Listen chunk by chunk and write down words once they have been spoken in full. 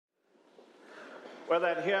Well,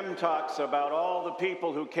 that hymn talks about all the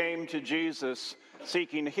people who came to Jesus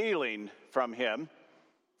seeking healing from him.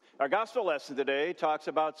 Our gospel lesson today talks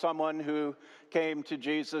about someone who came to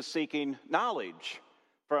Jesus seeking knowledge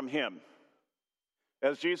from him.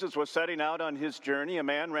 As Jesus was setting out on his journey, a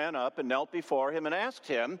man ran up and knelt before him and asked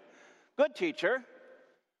him, "Good teacher,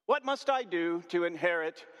 what must I do to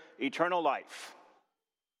inherit eternal life?"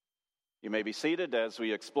 You may be seated as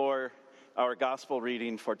we explore our gospel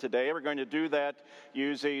reading for today. We're going to do that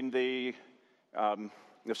using the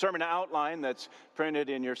sermon outline that's printed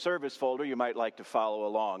in your service folder. You might like to follow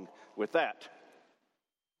along with that.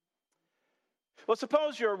 Well,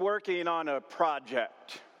 suppose you're working on a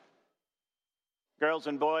project. Girls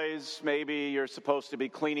and boys, maybe you're supposed to be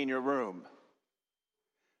cleaning your room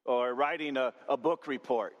or writing a book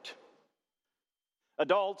report.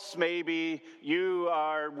 Adults, maybe you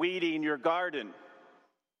are weeding your garden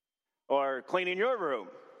or cleaning your room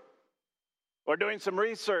or doing some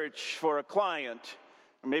research for a client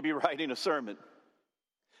or maybe writing a sermon.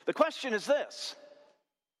 The question is this: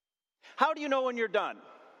 how do you know when you're done?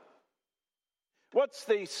 What's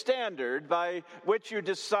the standard by which you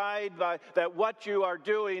decide that what you are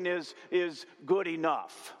doing is good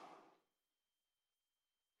enough?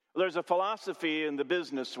 There's a philosophy in the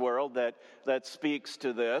business world that speaks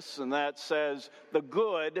to this, and that says the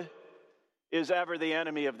good is ever the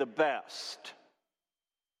enemy of the best.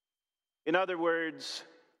 In other words,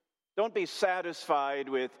 don't be satisfied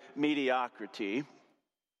with mediocrity.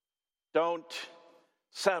 Don't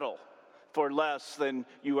settle for less than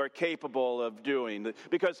you are capable of doing,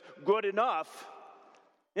 because good enough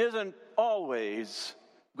isn't always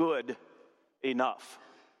good enough.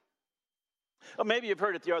 Well, maybe you've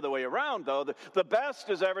heard it the other way around, though. The best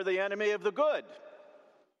is ever the enemy of the good.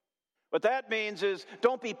 What that means is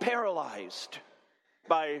don't be paralyzed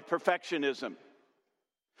by perfectionism.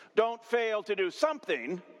 Don't fail to do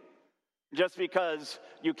something just because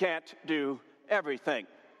you can't do everything.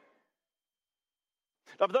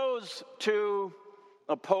 Of those two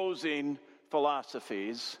opposing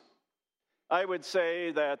philosophies, I would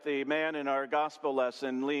say that the man in our gospel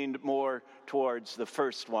lesson leaned more towards the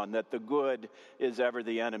first one, that the good is ever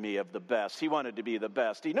the enemy of the best. He wanted to be the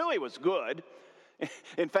best. He knew he was good.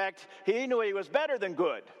 In fact, he knew he was better than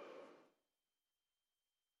good.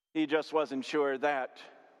 He just wasn't sure that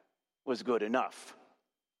was good enough.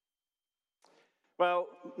 Well,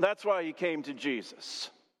 that's why he came to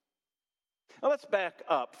Jesus. Now let's back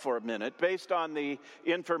up for a minute. Based on the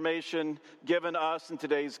information given us in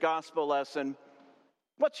today's gospel lesson,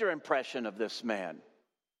 what's your impression of this man?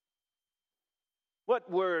 What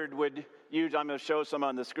word would you, I'm going to show some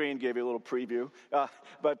on the screen, give you a little preview,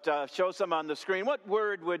 but show some on the screen. What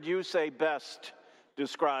word would you say best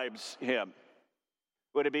describes him?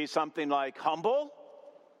 Would it be something like humble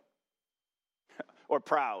or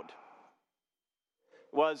proud?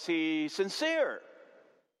 Was he sincere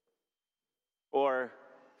or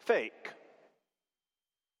fake?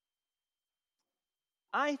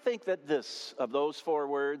 I think that this, of those four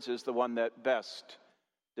words, is the one that best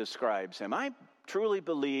describes him. I truly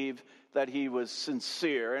believe that he was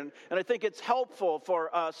sincere. And I think it's helpful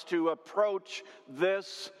for us to approach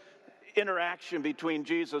this interaction between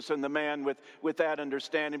Jesus and the man with that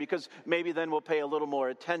understanding, because maybe then we'll pay a little more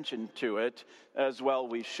attention to it, as well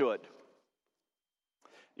we should.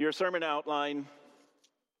 Your sermon outline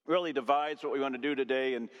really divides what we want to do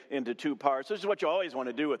today into two parts. This is what you always want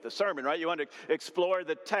to do with the sermon, right? You want to explore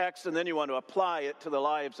the text, and then you want to apply it to the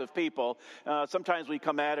lives of people. Sometimes we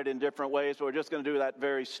come at it in different ways, but we're just going to do that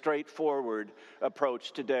very straightforward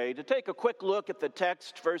approach today. To take a quick look at the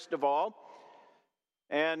text, first of all,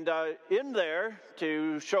 and in there,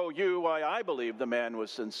 to show you why I believe the man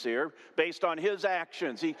was sincere, based on his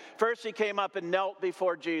actions. He came up and knelt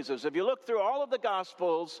before Jesus. If you look through all of the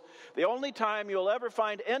Gospels, the only time you'll ever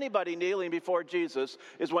find anybody kneeling before Jesus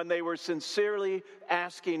is when they were sincerely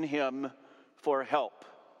asking him for help.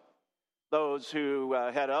 Those who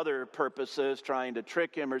had other purposes, trying to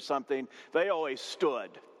trick him or something, they always stood,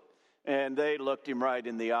 and they looked him right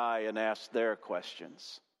in the eye and asked their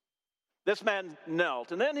questions. This man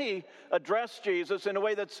knelt, and then he addressed Jesus in a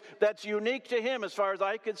way that's unique to him as far as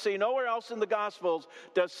I could see. Nowhere else in the Gospels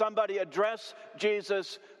does somebody address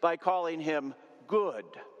Jesus by calling him good.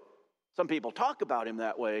 Some people talk about him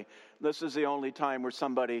that way. This is the only time where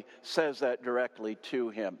somebody says that directly to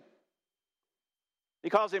him.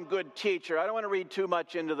 He calls him good teacher. I don't want to read too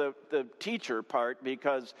much into the teacher part,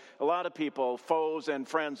 because a lot of people, foes and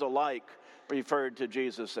friends alike, referred to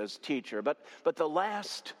Jesus as teacher. But the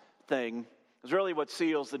last thing is really what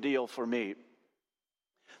seals the deal for me.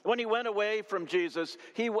 When he went away from Jesus,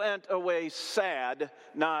 he went away sad,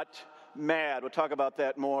 not mad. We'll talk about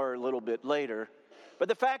that more a little bit later. But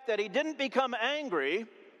the fact that he didn't become angry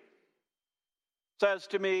says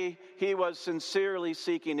to me he was sincerely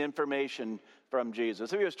seeking information from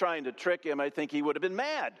Jesus. If he was trying to trick him, I think he would have been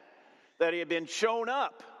mad that he had been shown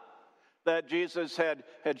up, that Jesus had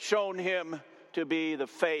shown him to be the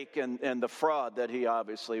fake and the fraud that he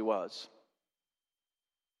obviously was.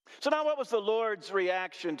 So now what was the Lord's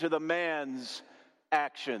reaction to the man's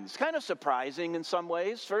actions? Kind of surprising in some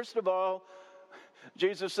ways. First of all,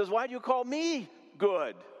 Jesus says, "Why do you call me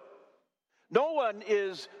good? No one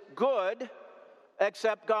is good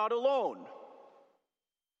except God alone."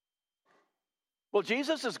 Well,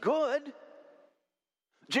 Jesus is good.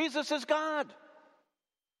 Jesus is God.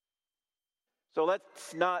 So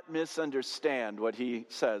let's not misunderstand what he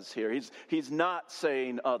says here. He's not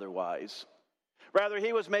saying otherwise. Rather,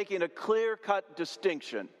 he was making a clear-cut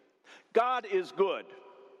distinction. God is good.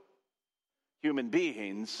 Human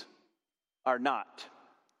beings are not.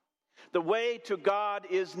 The way to God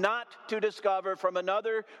is not to discover from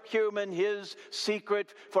another human his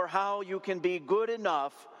secret for how you can be good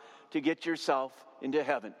enough to get yourself into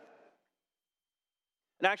heaven.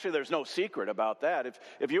 And actually, there's no secret about that.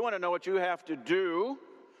 If you want to know what you have to do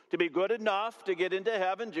to be good enough to get into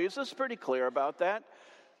heaven, Jesus is pretty clear about that.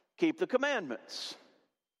 Keep the commandments,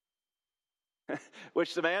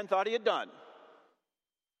 which the man thought he had done.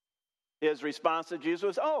 His response to Jesus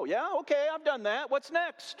was, "Oh, yeah, okay, I've done that. What's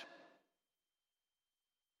next?"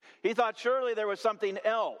 He thought surely there was something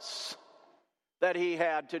else that he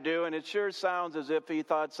had to do, and it sure sounds as if he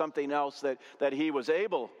thought something else that he was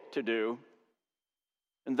able to do,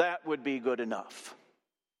 and that would be good enough.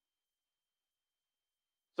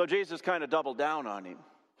 So Jesus kind of doubled down on him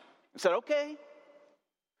and said, "Okay,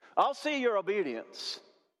 I'll see your obedience,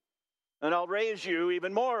 and I'll raise you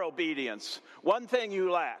even more obedience. One thing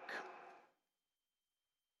you lack."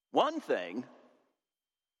 One thing?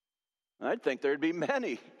 I'd think there'd be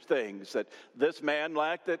many things that this man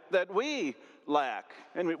lacked that we lack.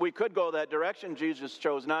 And we could go that direction. Jesus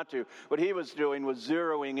chose not to. What he was doing was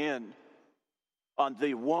zeroing in on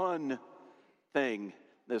the one thing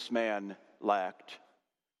this man lacked.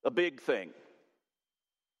 A big thing.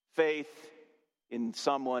 Faith in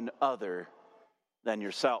someone other than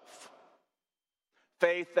yourself.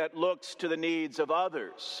 Faith that looks to the needs of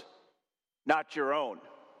others, not your own.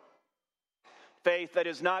 Faith that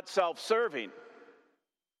is not self-serving,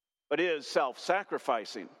 but is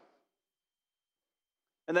self-sacrificing.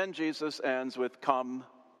 And then Jesus ends with, "Come,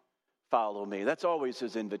 follow me." That's always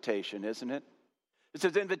his invitation, isn't it? It's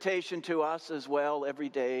his invitation to us as well every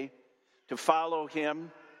day to follow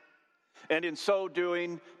him, and in so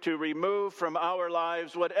doing, to remove from our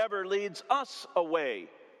lives whatever leads us away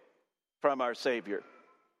from our Savior.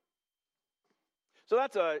 So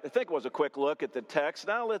that's, I think, was a quick look at the text.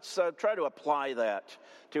 Now let's try to apply that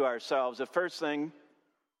to ourselves. The first thing,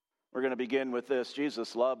 we're going to begin with this.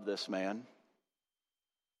 Jesus loved this man,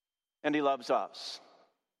 and he loves us.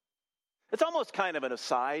 It's almost kind of an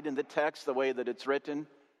aside in the text, the way that it's written,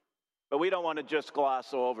 but we don't want to just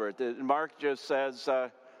gloss over it. Mark just says,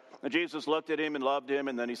 Jesus looked at him and loved him,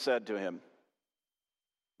 and then he said to him.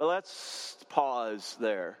 But let's pause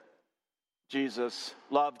there. Jesus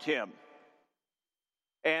loved him.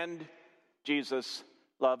 And Jesus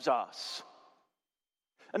loves us.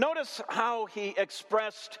 And notice how he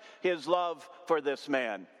expressed his love for this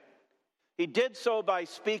man. He did so by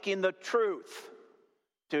speaking the truth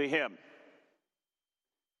to him.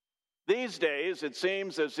 These days, it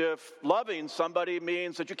seems as if loving somebody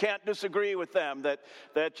means that you can't disagree with them,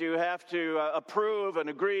 that you have to approve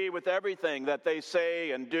and agree with everything that they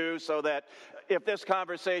say and do, so that if this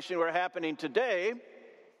conversation were happening today,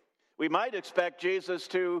 we might expect Jesus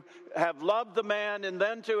to have loved the man and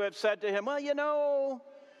then to have said to him, "Well,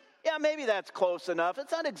 yeah, maybe that's close enough.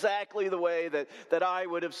 It's not exactly the way that I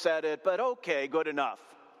would have said it, but okay, good enough."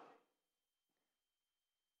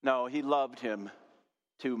 No, he loved him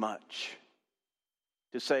too much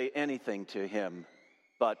to say anything to him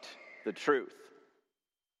but the truth.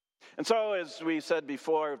 And so, as we said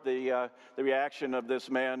before, the reaction of this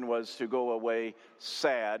man was to go away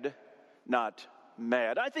sad, not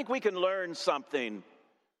mad. I think we can learn something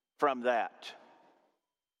from that.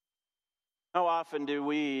 How often do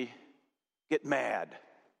we get mad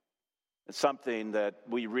at something that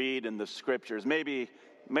we read in the scriptures? Maybe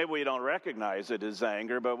we don't recognize it as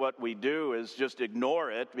anger, but what we do is just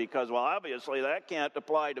ignore it because, well, obviously that can't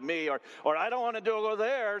apply to me, or I don't want to go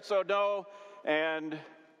there, so no, and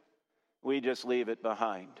we just leave it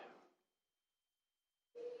behind.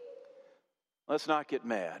 Let's not get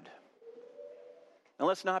mad. And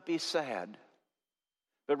let's not be sad,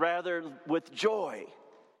 but rather with joy,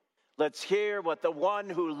 Let's hear what the one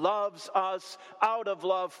who loves us out of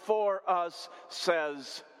love for us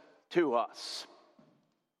says to us.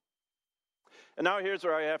 And now here's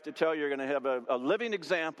where I have to tell you, you're going to have a living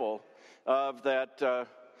example of that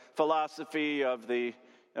philosophy of the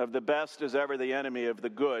best is ever the enemy of the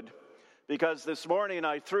good. Because this morning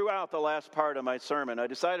I threw out the last part of my sermon. I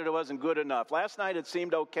decided it wasn't good enough. Last night it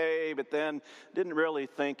seemed okay, but then didn't really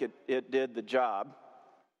think it did the job.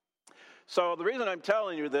 So the reason I'm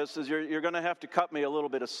telling you this is you're going to have to cut me a little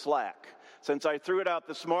bit of slack. Since I threw it out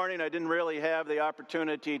this morning, I didn't really have the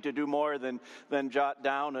opportunity to do more than jot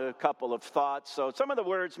down a couple of thoughts. So some of the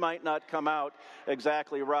words might not come out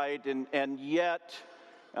exactly right, and yet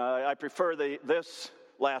I prefer this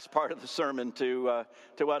last part of the sermon to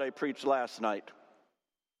what I preached last night.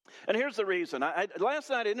 And here's the reason. Last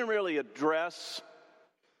night I didn't really address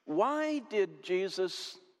why did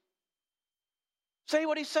Jesus say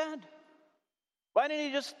what he said? Why didn't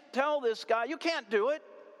he just tell this guy, you can't do it?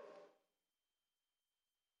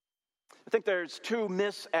 I think there's two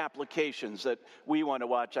misapplications that we want to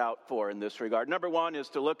watch out for in this regard. Number one is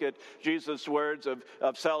to look at Jesus' words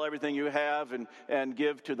of sell everything you have and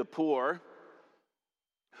give to the poor.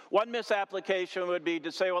 One misapplication would be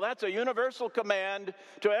to say, well, that's a universal command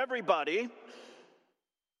to everybody,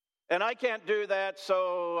 and I can't do that,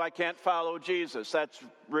 so I can't follow Jesus. That's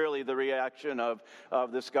really the reaction of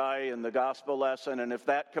this guy in the gospel lesson, and if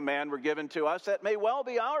that command were given to us, that may well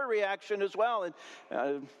be our reaction as well.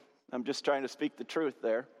 And I'm just trying to speak the truth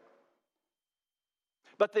there.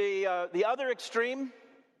 But the other extreme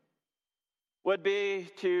would be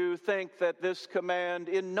to think that this command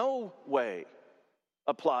in no way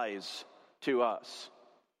applies to us.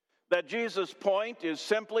 That Jesus' point is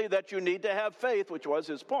simply that you need to have faith, which was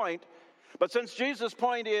his point. But since Jesus'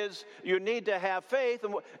 point is you need to have faith,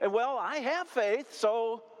 and well, I have faith,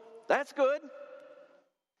 so that's good.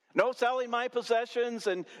 No selling my possessions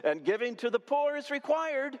and giving to the poor is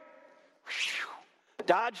required. Whew,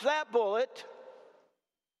 dodge that bullet.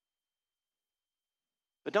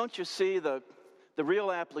 But don't you see the real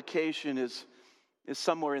application is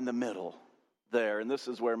somewhere in the middle there. And this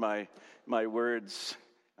is where my words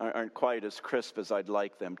aren't quite as crisp as I'd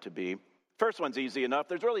like them to be. First one's easy enough.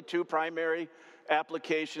 There's really two primary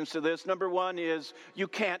applications to this. Number one is you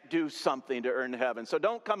can't do something to earn heaven. So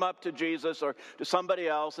don't come up to Jesus or to somebody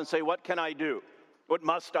else and say, what can I do? What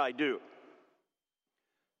must I do?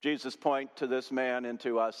 Jesus' point to this man and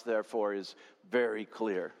to us, therefore, is very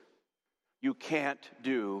clear. You can't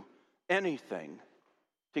do anything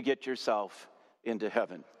to get yourself into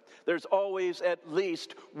heaven. There's always at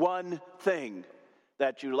least one thing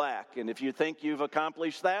that you lack. And if you think you've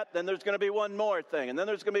accomplished that, then there's going to be one more thing. And then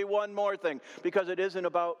there's going to be one more thing. Because it isn't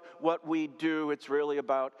about what we do. It's really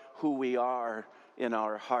about who we are in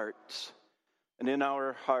our hearts. And in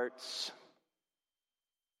our hearts,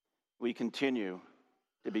 we continue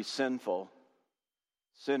to be sinful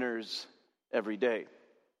sinners every day.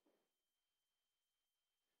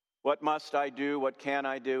 What must I do? What can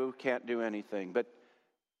I do? Can't do anything. But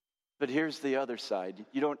here's the other side.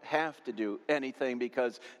 You don't have to do anything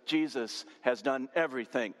because Jesus has done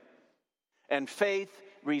everything. And faith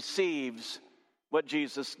receives what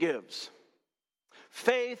Jesus gives.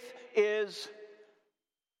 Faith is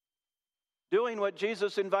doing what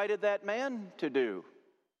Jesus invited that man to do,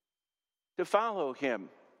 to follow him.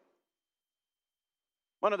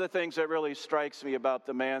 One of the things that really strikes me about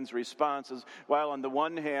the man's response is, while on the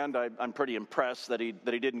one hand I'm pretty impressed that he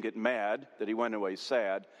didn't get mad, that he went away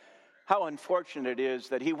sad, how unfortunate it is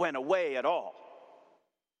that he went away at all.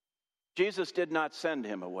 Jesus did not send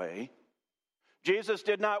him away. Jesus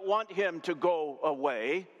did not want him to go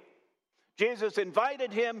away. Jesus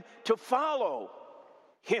invited him to follow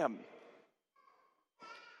him.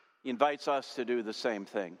 He invites us to do the same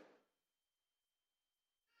thing.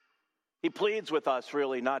 He pleads with us,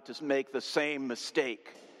 really, not to make the same mistake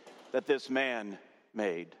that this man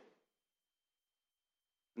made.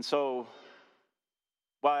 And so,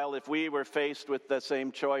 while if we were faced with the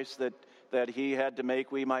same choice that he had to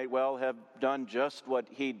make, we might well have done just what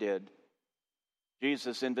he did.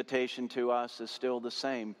 Jesus' invitation to us is still the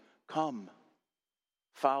same. Come,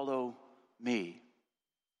 follow me.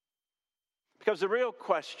 Because the real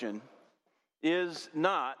question is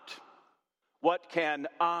not, what can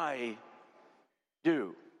I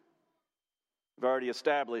do? We've already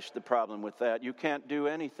established the problem with that. You can't do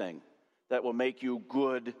anything that will make you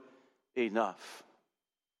good enough.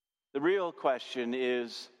 The real question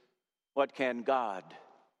is, what can God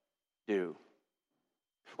do?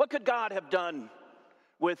 What could God have done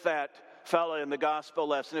with that fella in the gospel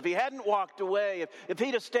lesson if he hadn't walked away, if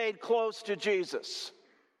he'd have stayed close to Jesus?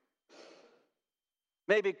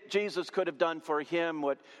 Maybe Jesus could have done for him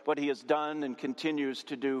what he has done and continues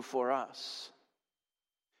to do for us.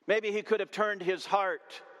 Maybe he could have turned his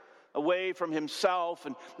heart away from himself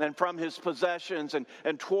and from his possessions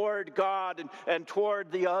and toward God and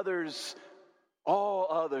toward the others, all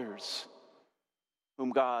others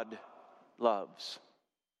whom God loves.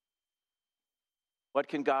 What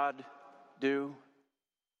can God do?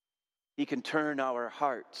 He can turn our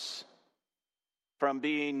hearts from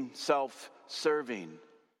being self-serving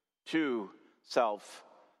to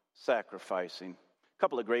self-sacrificing. A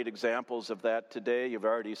couple of great examples of that today. You've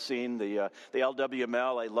already seen the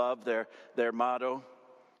LWML. I love their motto,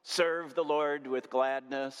 serve the Lord with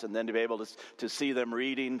gladness, and then to be able to see them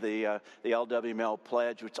reading the LWML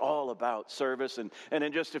pledge, which is all about service. And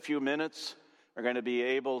in just a few minutes, we're going to be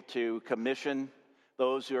able to commission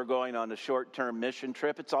those who are going on a short-term mission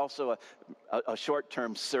trip. It's also a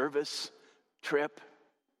short-term service trip.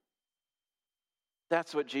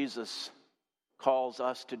 That's what Jesus calls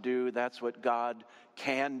us to do. That's what God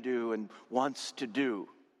can do and wants to do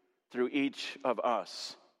through each of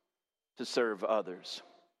us to serve others.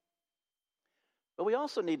 But we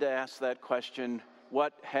also need to ask that question,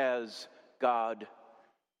 what has God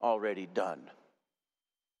already done?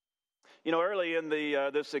 You know, early in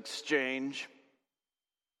this exchange,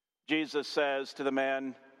 Jesus says to the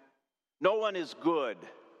man, no one is good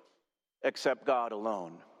except God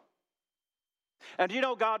alone. And you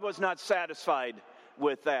know, God was not satisfied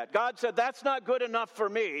with that. God said, that's not good enough for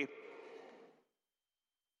me.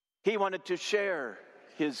 He wanted to share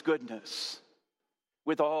his goodness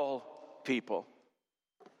with all people.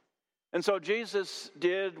 And so Jesus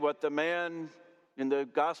did what the man in the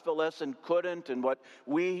gospel lesson couldn't and what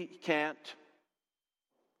we can't.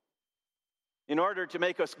 In order to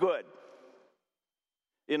make us good,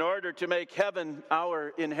 in order to make heaven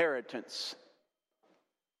our inheritance,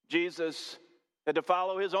 Jesus had to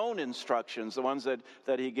follow his own instructions, the ones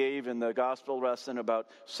that he gave in the gospel lesson about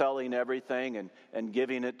selling everything and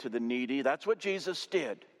giving it to the needy. That's what Jesus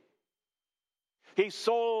did. He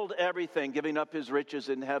sold everything, giving up his riches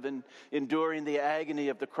in heaven, enduring the agony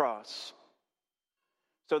of the cross,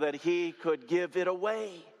 so that he could give it away,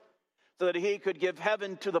 so that he could give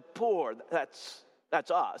heaven to the poor.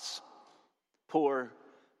 That's us, poor,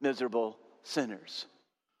 miserable sinners.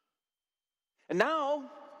 And now,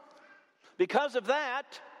 because of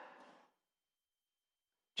that,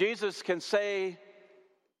 Jesus can say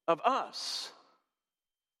of us,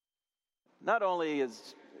 not only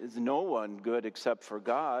is no one good except for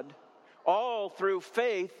God, all through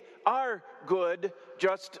faith are good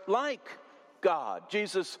just like God.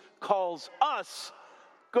 Jesus calls us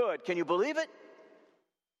good. Can you believe it?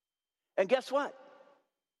 And guess what?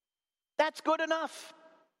 That's good enough.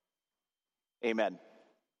 Amen.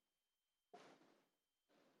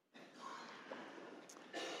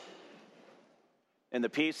 And the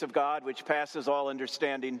peace of God, which passes all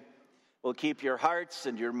understanding, will keep your hearts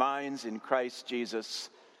and your minds in Christ Jesus.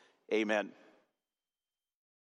 Amen.